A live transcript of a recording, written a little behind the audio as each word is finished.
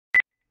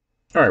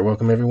Alright,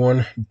 welcome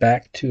everyone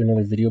back to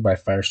another video by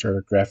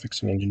Firestarter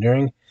Graphics and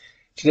Engineering.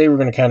 Today we're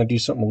going to kind of do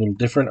something a little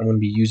different. I'm going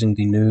to be using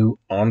the new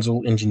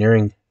Ondsel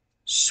Engineering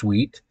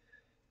Suite.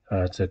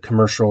 It's a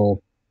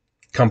commercial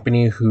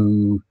company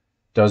who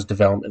does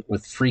development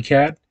with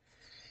FreeCAD,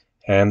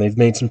 and they've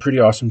made some pretty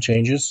awesome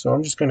changes. So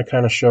I'm just going to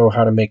kind of show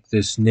how to make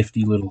this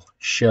nifty little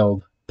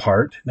shelled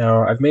part.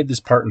 Now, I've made this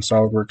part in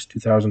SolidWorks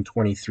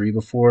 2023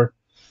 before,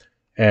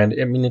 and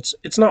I mean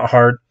it's not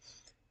hard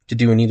to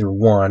do in either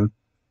one.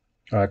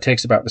 It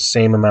takes about the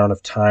same amount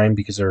of time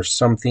because there are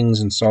some things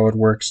in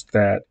SolidWorks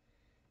that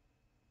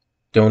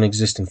don't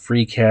exist in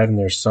FreeCAD, and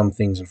there's some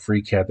things in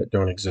FreeCAD that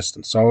don't exist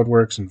in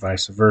SolidWorks, and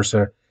vice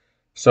versa.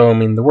 So, I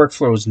mean, the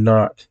workflow is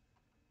not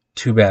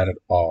too bad at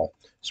all.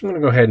 So I'm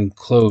going to go ahead and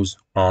close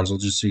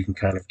Ondsel just so you can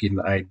kind of get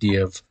an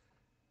idea of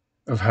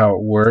how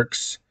it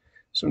works.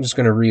 So I'm just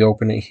going to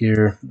reopen it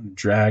here,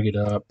 drag it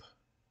up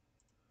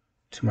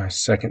to my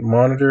second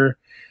monitor,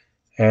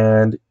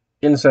 and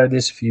inside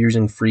this, if you're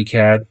using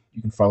FreeCAD,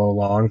 you can follow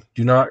along.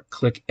 Do not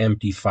click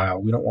empty file.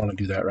 We don't want to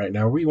do that right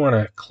now. We want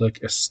to click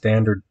a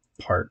standard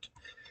part.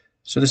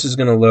 So this is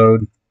going to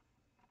load,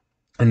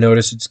 and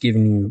notice it's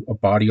giving you a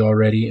body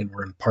already, and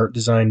we're in part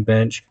design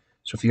bench.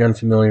 So if you're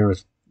unfamiliar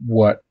with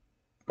what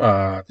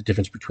the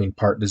difference between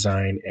part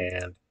design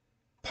and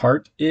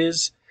part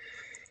is,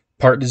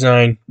 part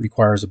design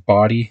requires a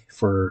body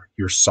for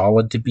your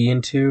solid to be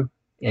into,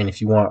 and if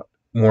you want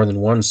more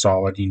than one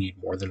solid, you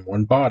need more than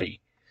one body.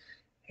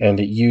 And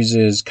it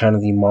uses kind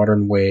of the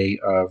modern way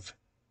of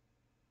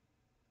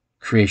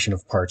creation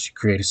of parts. You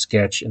create a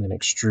sketch and then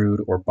extrude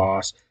or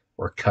boss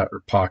or cut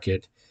or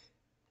pocket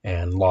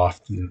and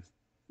loft and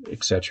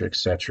etc.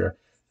 etc.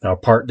 Now,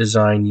 part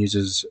design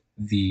uses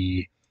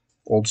the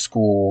old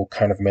school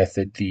kind of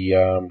method, the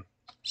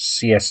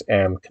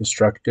CSM,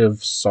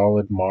 constructive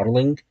solid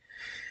modeling,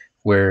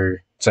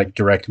 where it's like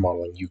direct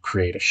modeling. You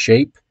create a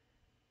shape,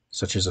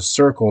 such as a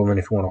circle, and then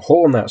if you want a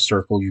hole in that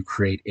circle, you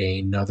create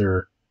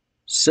another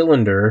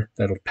cylinder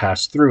that'll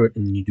pass through it,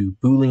 and then you do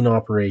Boolean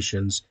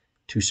operations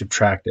to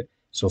subtract it.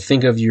 So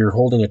think of you're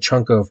holding a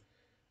chunk of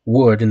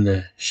wood in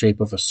the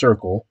shape of a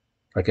circle,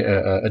 like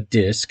a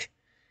disc,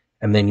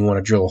 and then you want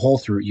to drill a hole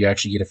through it. You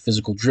actually get a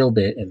physical drill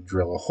bit and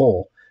drill a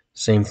hole.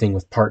 Same thing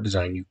with part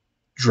design. You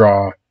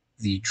draw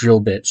the drill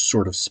bit,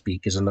 sort of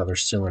speak, as another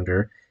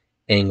cylinder,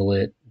 angle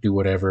it, do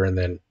whatever, and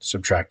then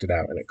subtract it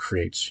out, and it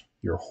creates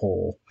your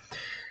hole.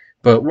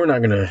 But we're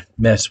not going to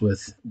mess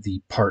with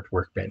the part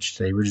workbench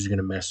today. We're just going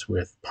to mess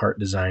with part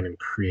design and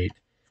create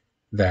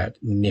that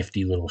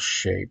nifty little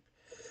shape.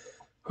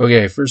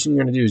 Okay, first thing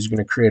you're going to do is you're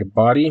going to create a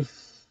body.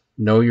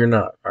 No, you're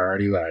not. I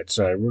already lied.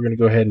 Sorry, we're going to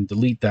go ahead and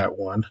delete that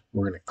one.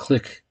 We're going to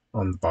click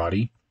on the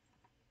body,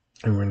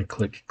 and we're going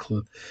to click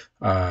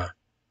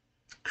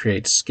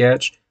create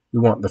sketch.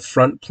 We want the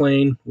front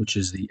plane, which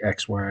is the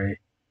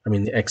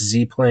the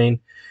XZ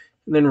plane.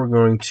 And then we're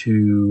going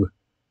to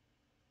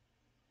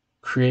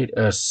create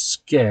a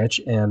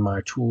sketch, and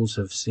my tools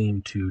have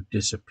seemed to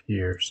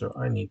disappear, so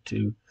I need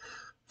to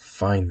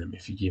find them.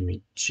 If you give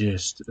me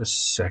just a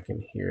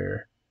second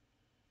here.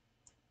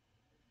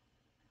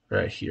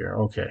 Right here.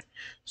 Okay.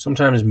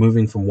 Sometimes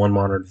moving from one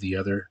monitor to the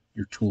other,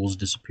 your tools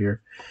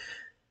disappear.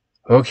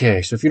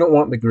 Okay, so if you don't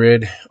want the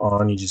grid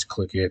on, you just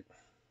click it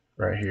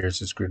right here. It's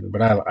this grid,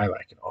 but I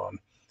like it on.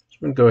 So I'm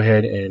going to go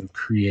ahead and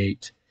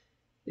create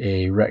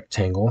a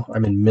rectangle.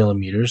 I'm in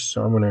millimeters,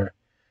 so I'm going to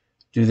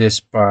do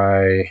this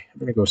I'm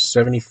going to go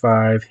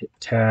 75, hit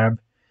tab,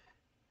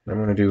 and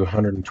I'm going to do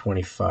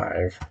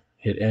 125.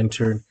 Hit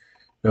enter.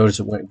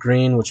 Notice it went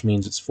green, which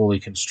means it's fully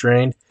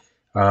constrained.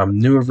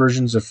 Newer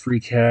versions of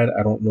FreeCAD,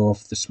 I don't know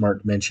if the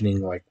smart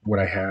dimensioning, like what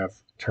I have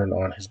turned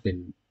on, has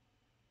been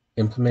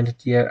implemented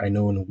yet. I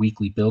know in a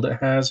weekly build it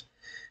has,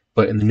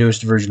 but in the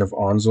newest version of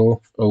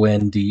Ondsel,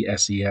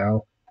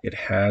 Ondsel, it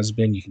has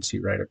been. You can see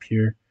it right up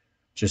here.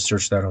 Just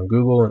search that on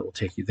Google and it will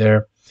take you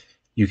there.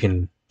 You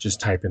can just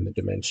type in the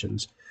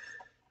dimensions.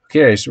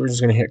 Okay, so we're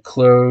just going to hit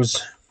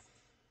close.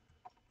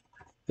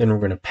 Then we're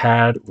going to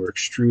pad or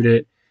extrude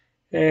it.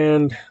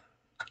 And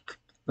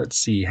let's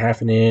see,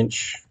 half an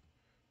inch,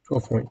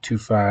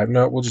 12.25.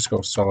 No, we'll just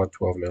go solid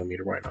 12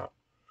 millimeter. Why not?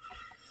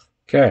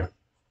 Okay.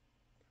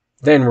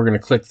 Then we're going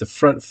to click the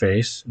front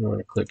face, and we're going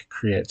to click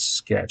Create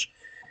Sketch.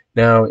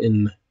 Now,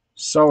 in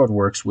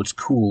SolidWorks, what's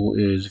cool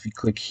is if you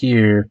click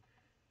here,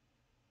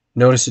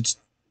 notice it's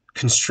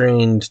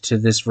constrained to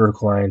this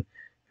vertical line.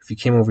 If you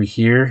came over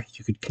here,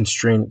 you could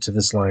constrain it to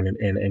this line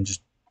and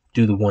just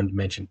do the one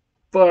dimension.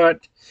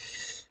 But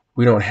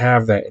we don't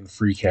have that in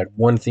FreeCAD.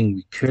 One thing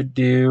we could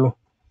do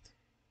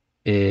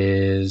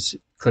is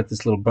click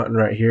this little button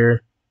right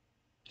here.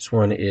 This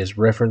one is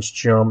Reference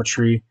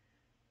Geometry.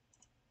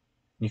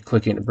 You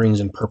click it and it brings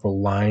in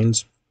purple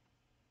lines.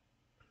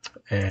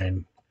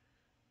 And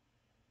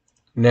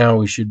now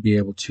we should be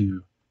able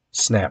to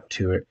snap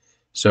to it.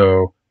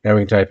 So now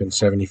we can type in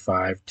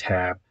 75,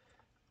 tab.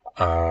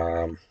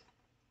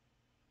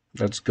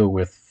 Let's go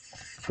with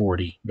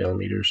 40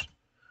 millimeters.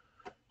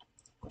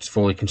 It's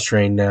fully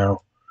constrained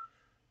now.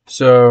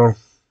 So,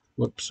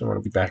 whoops, I want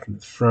to be back in the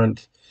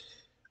front.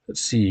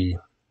 Let's see.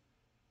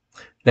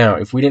 Now,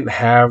 if we didn't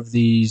have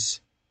these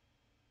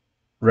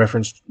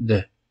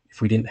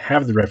if we didn't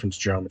have the reference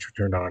geometry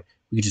turned on,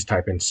 we could just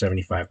type in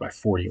 75 by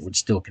 40. It would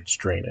still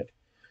constrain it.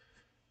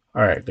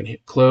 All right, then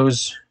hit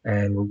close,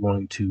 and we're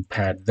going to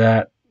pad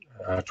that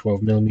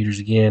 12 millimeters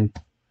again.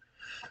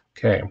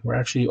 Okay, we're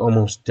actually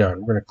almost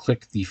done. We're going to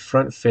click the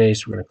front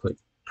face. We're going to click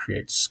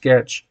Create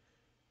Sketch.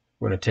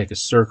 We're going to take a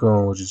circle,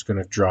 and we're just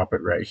going to drop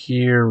it right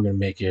here. We're going to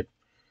make it,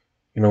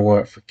 you know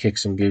what, for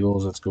kicks and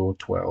giggles, let's go with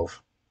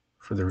 12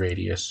 for the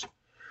radius.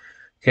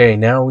 Okay,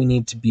 now we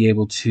need to be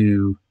able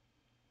to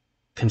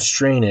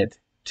constrain it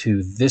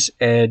to this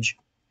edge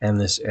and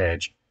this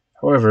edge.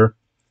 However,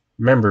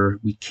 remember,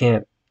 we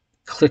can't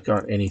click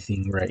on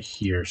anything right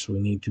here, so we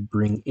need to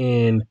bring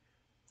in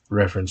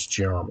reference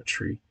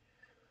geometry.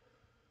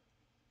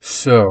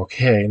 So,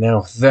 okay, now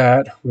with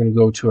that, we're going to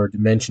go to our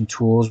dimension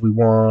tools. We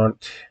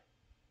want,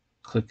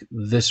 click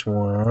this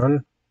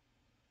one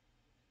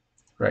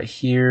right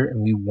here,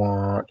 and we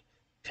want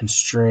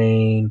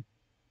constrain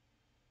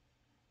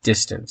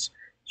distance.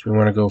 So we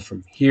want to go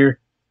from here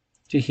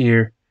to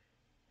here.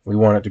 We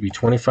want it to be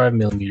 25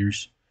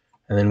 millimeters,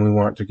 and then we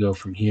want to go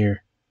from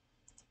here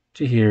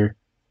to here,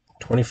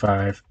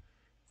 25.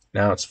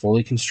 Now it's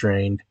fully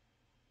constrained,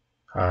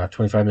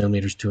 25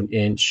 millimeters to an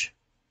inch.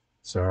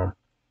 So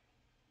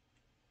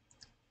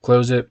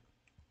close it.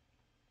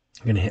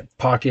 I'm going to hit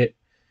pocket,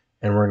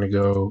 and we're going to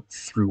go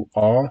through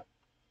all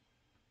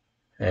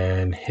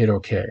and hit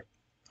OK.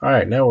 All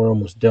right, now we're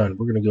almost done.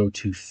 We're going to go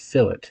to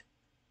fillet,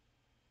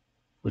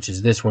 which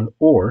is this one,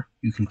 or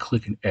you can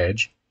click an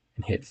edge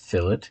and hit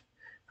fillet.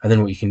 And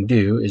then what you can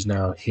do is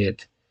now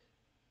hit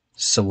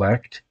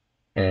select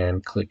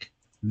and click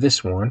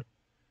this one.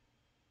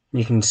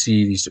 You can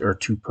see these are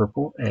two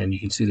purple, and you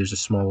can see there's a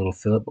small little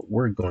fillet, but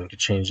we're going to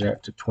change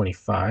that to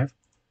 25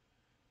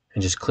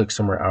 and just click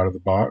somewhere out of the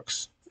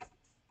box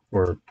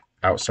or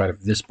outside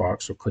of this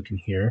box. So click in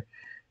here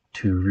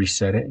to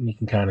reset it, and you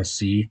can kind of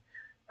see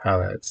how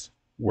that's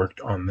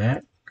worked on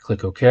that.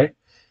 Click OK.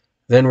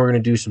 Then we're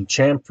going to do some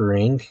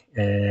chamfering,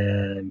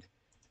 and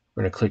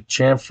we're going to click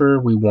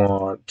chamfer. We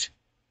want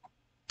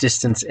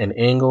distance and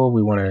angle.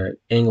 We want an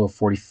angle of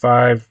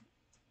 45,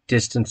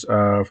 distance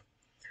of,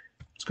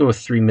 let's go with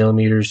 3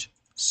 millimeters.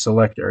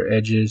 Select our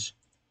edges.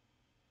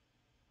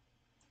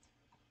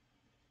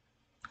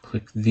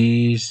 Click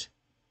these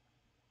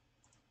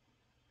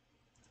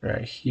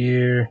right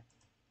here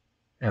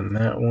and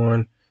that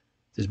one.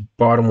 This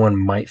bottom one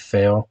might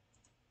fail.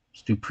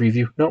 Let's do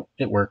preview. Nope,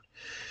 it worked.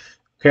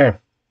 Okay,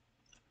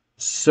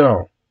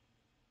 so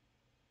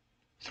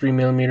 3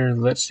 millimeter.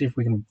 Let's see if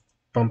we can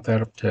bump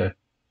that up to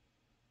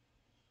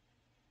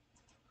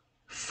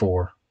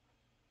 4.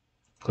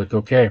 Click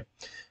OK.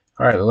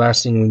 All right, the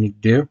last thing we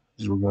need to do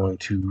is we're going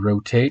to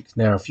rotate.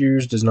 Now, if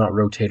yours does not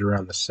rotate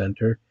around the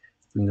center,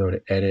 we can go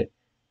to Edit,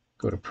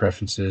 go to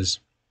Preferences,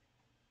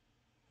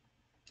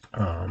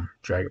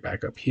 drag it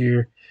back up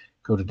here,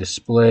 go to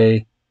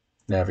Display,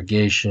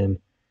 Navigation,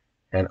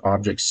 and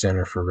Object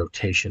Center for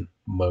rotation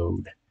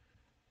mode.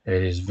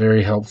 It is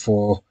very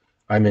helpful.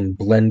 I'm in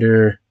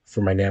Blender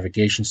for my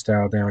navigation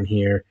style down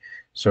here.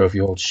 So if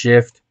you hold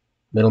Shift,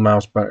 middle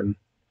mouse button,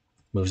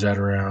 moves that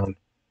around.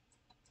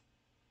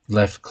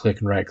 Left click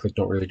and right click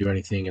don't really do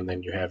anything, and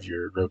then you have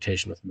your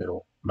rotation with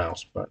middle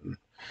mouse button.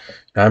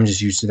 Now, I'm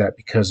just used to that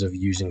because of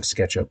using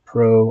SketchUp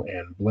Pro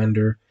and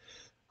Blender.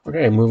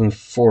 Okay, moving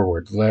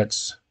forward,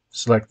 let's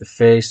select the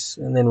face,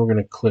 and then we're going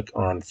to click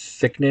on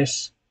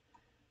thickness.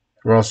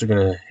 We're also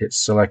going to hit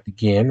select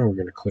again. We're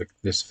going to click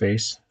this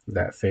face,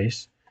 that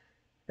face,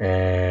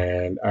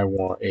 and I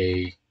want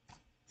a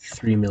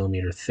 3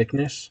 millimeter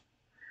thickness,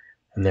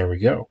 and there we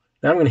go.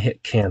 Now I'm going to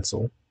hit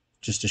cancel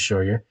just to show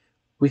you.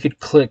 We could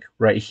click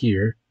right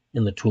here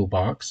in the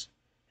toolbox,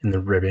 in the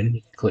ribbon.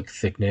 You can click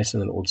thickness,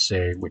 and then it will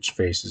say which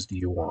faces do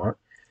you want.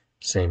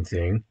 Same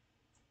thing.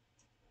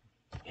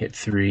 Hit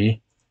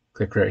 3,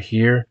 click right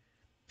here,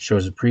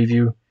 shows a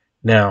preview.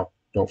 Now,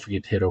 don't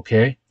forget to hit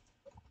OK.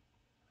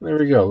 There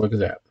we go, look at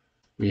that.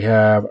 We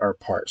have our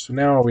part. So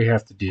now all we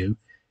have to do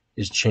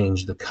is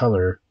change the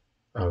color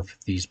of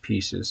these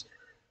pieces.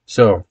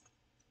 So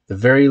the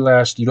very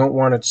last, you don't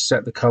want to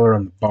set the color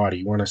on the body.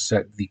 You want to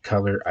set the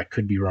color, I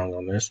could be wrong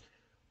on this,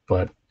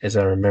 but as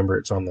I remember,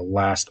 it's on the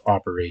last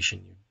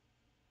operation you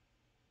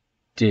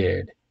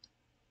did.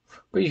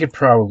 But you could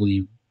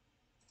probably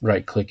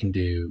right click and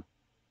do,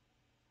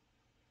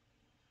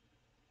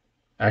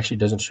 actually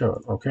doesn't show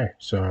it. Okay,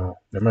 so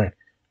never mind.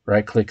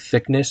 Right click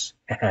thickness,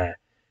 and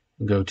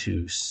go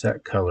to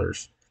set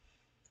colors.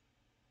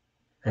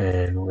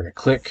 And we're going to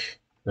click,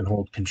 then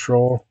hold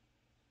control.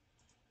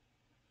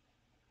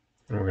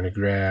 And we're going to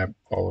grab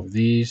all of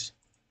these.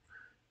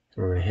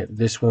 And we're going to hit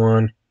this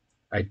one.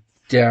 I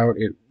doubt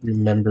it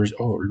remembers.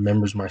 Oh, it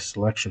remembers my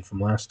selection from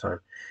last time.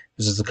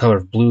 This is the color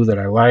of blue that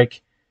I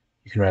like.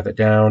 You can write that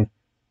down.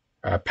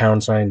 #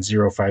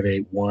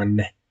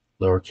 0581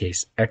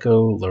 lowercase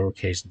echo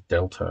lowercase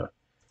delta.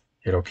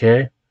 Hit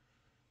OK.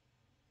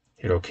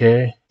 Hit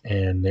OK.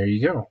 And there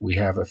you go. We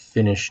have a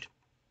finished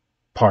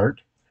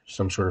part,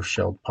 some sort of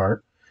shelled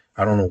part.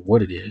 I don't know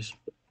what it is,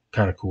 but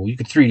kind of cool. You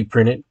could 3D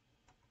print it.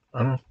 I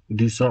don't know,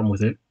 do something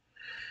with it.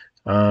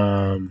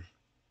 Um,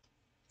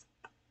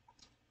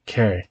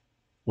 okay.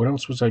 What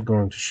else was I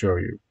going to show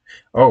you?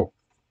 Oh,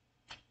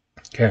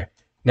 okay.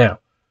 Now,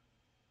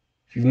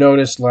 if you've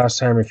noticed last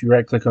time, if you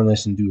right click on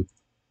this and do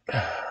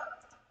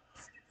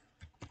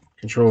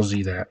Control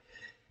Z that,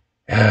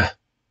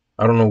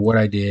 I don't know what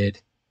I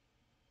did.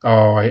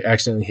 Oh, I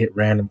accidentally hit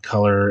random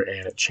color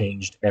and it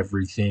changed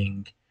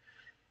everything.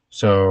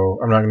 So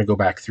I'm not going to go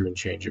back through and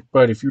change it.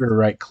 But if you were to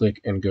right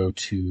click and go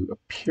to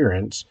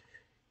appearance,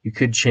 you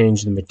could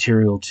change the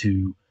material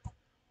to,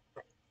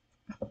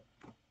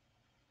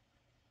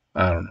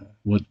 I don't know,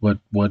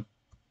 what,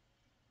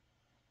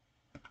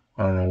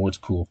 I don't know, what's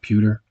cool,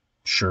 pewter?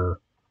 Sure.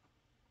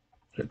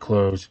 Hit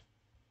close.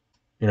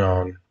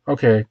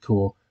 Okay,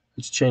 cool.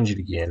 Let's change it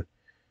again.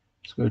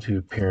 Let's go to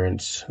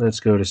appearance. Let's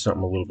go to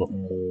something a little bit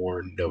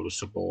more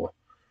noticeable.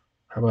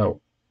 How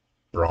about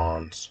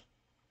bronze?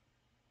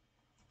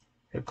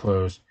 Hit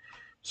close.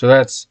 So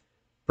that's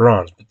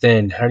bronze. But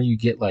then how do you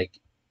get like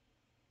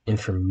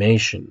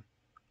information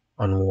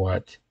on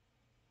what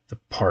the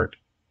part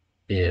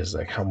is?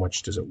 Like how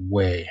much does it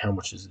weigh? How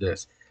much is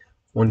this?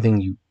 One thing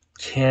you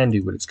can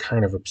do, but it's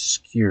kind of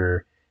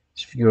obscure,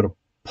 is if you go to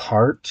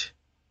part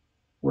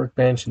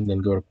workbench and then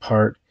go to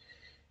part.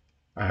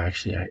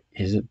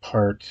 Is it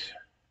part?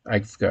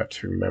 I've got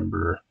to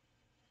remember.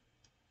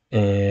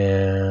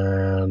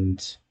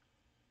 And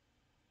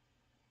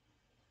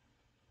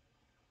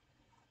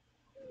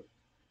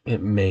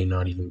it may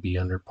not even be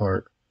under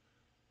part.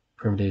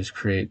 Primitives,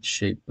 create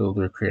shape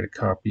builder, create a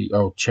copy.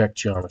 Oh, check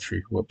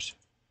geometry. Whoops.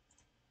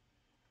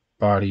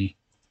 Body.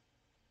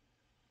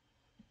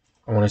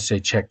 I want to say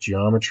check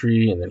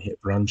geometry and then hit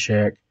run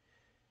check.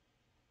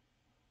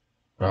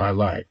 Well, I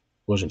lied. It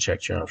wasn't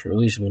check geometry. At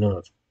least we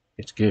know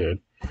it's good.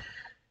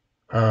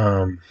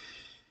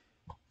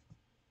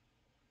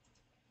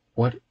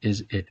 What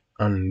is it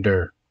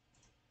under?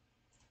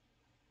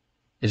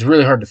 It's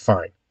really hard to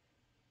find.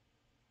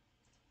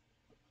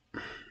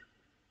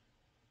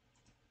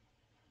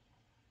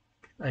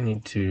 I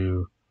need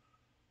to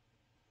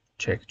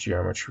check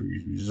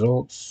geometry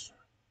results.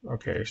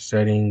 Okay,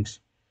 settings.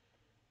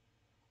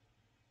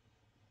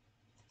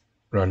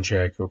 Run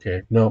check.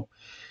 Okay, no.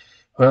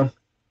 Well,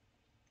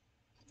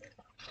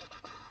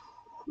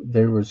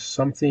 there was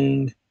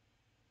something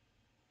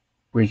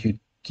where you could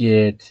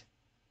get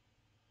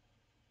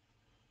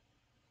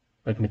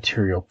like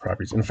material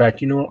properties. In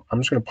fact, you know what? I'm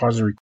just going to pause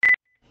the.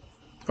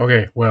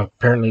 Okay, well,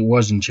 apparently it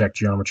was in check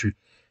geometry.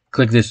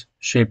 Click this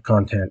shape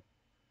content,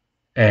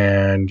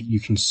 and you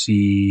can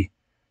see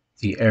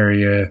the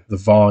area, the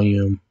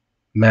volume,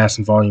 mass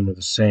and volume are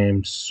the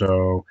same.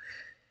 So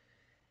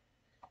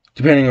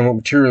depending on what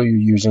material you're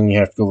using, you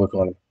have to go look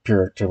on a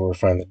periodic table to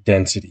find the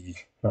density.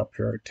 Not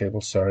periodic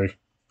table, sorry.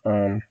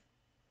 Um,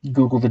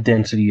 Google the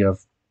density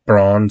of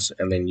bronze,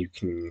 and then you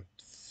can,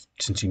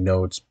 since you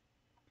know it's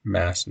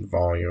mass and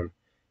volume,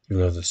 even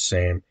though they're the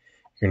same,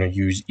 you're going to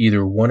use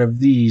either one of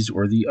these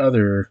or the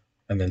other,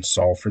 and then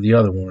solve for the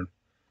other one.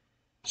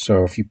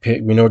 So if you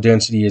pick, we know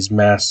density is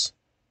mass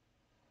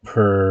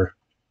per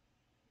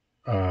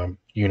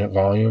unit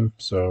volume,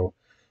 so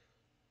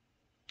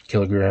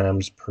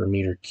kilograms per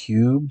meter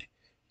cubed.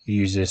 You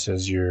use this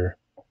as your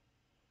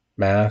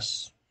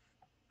mass,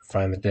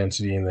 find the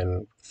density, and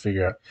then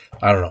figure out.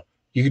 I don't know.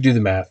 You could do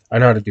the math. I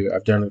know how to do it.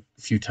 I've done it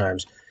a few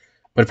times.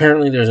 But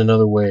apparently there's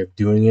another way of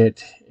doing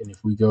it. And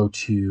if we go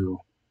to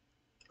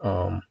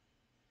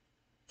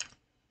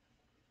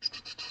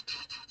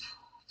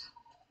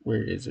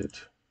where is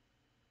it?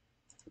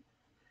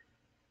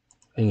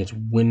 I think it's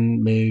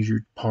when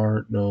measured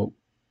part. No.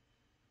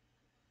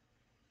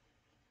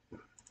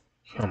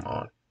 Come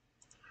on.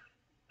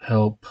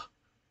 Help.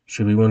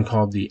 Should be one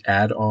called the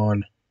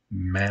add-on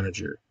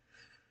manager.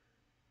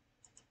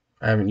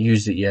 I haven't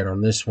used it yet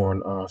on this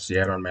one. It's the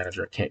add-on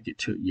manager. I can't get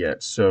to it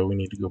yet. So we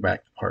need to go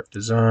back to part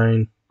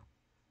design.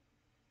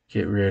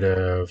 Get rid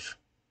of,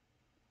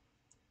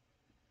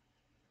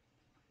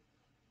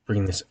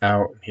 bring this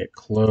out and hit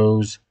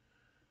close.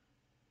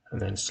 And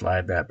then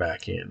slide that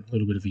back in. A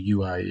little bit of a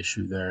UI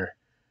issue there.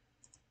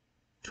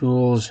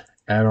 Tools,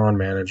 add-on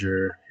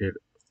manager, hit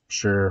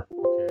sure,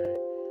 okay.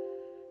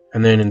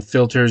 And then in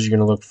filters, you're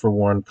going to look for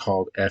one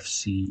called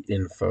FC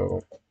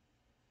Info.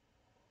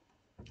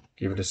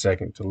 Give it a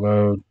second to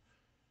load.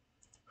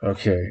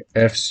 Okay,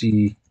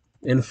 FC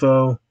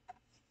Info.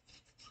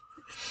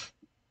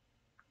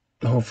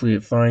 Hopefully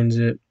it finds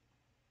it.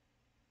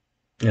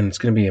 And it's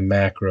going to be a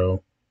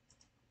macro.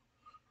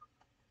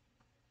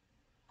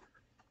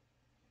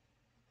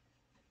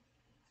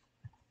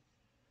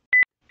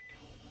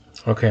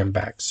 Okay, I'm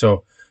back.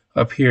 So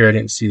up here, I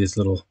didn't see this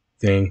little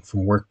thing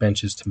from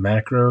workbenches to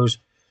macros.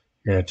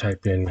 You're going to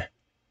type in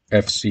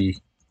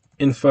FC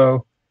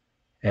Info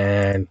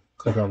and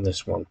click on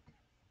this one.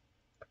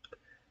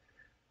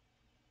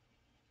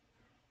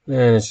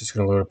 And it's just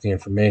going to load up the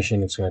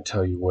information. It's going to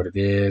tell you what it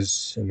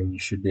is, and then you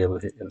should be able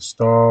to hit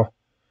install.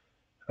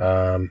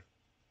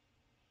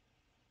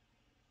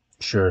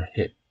 Sure,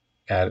 hit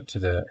add it to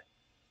the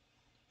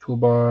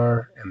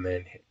toolbar, and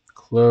then hit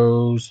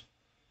close.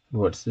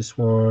 What's this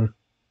one?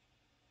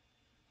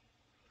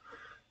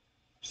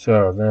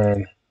 So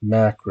then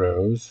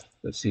macros.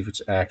 Let's see if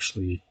it's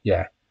actually,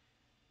 yeah.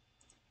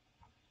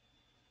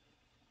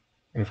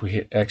 And if we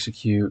hit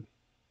execute,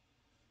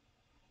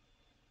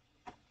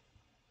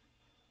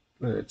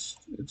 it's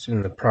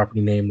in the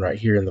property name right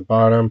here in the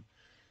bottom.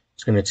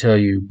 It's going to tell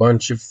you a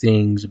bunch of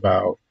things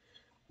about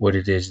what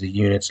it is, the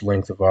units,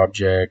 length of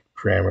object,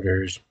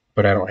 parameters,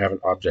 but I don't have an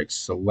object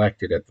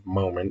selected at the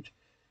moment.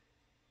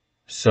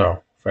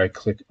 So if I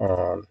click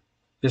on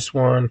this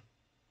one,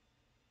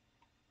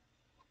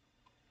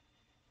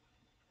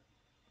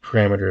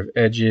 parameter of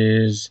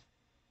edges,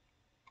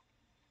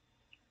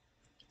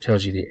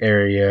 tells you the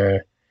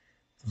area,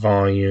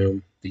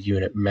 volume, the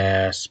unit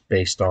mass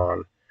based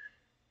on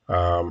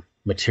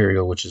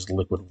material, which is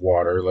liquid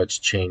water. Let's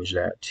change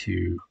that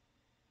to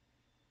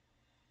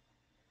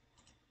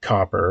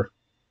copper.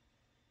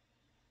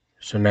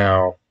 So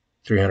now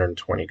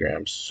 320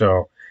 grams.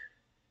 So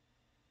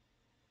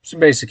some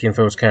basic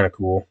info is kind of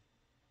cool.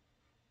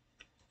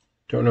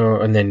 Don't know,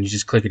 and then you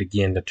just click it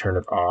again to turn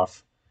it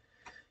off.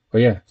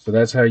 But yeah, so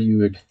that's how you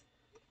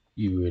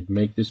would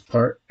make this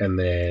part and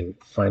then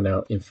find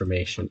out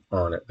information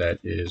on it that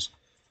is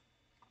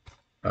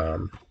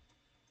um,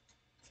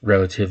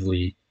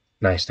 relatively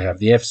nice to have.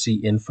 The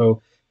FC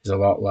info is a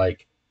lot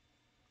like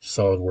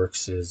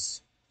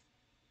SolidWorks'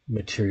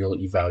 material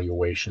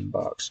evaluation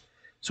box.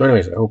 So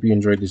anyways, I hope you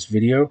enjoyed this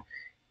video,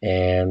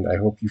 and I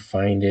hope you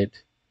find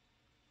it,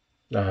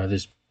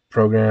 this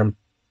program,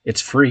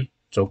 it's free,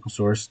 it's open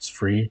source, it's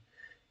free,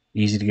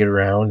 easy to get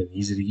around and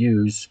easy to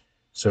use.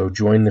 So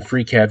join the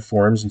FreeCAD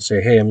forums and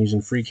say, hey, I'm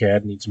using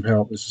FreeCAD, need some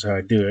help, this is how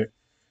I do it.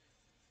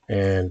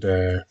 And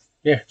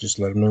yeah, just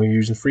let them know you're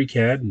using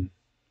FreeCAD, and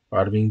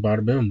bada bing,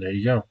 bada boom, there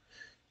you go.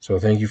 So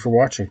thank you for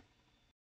watching.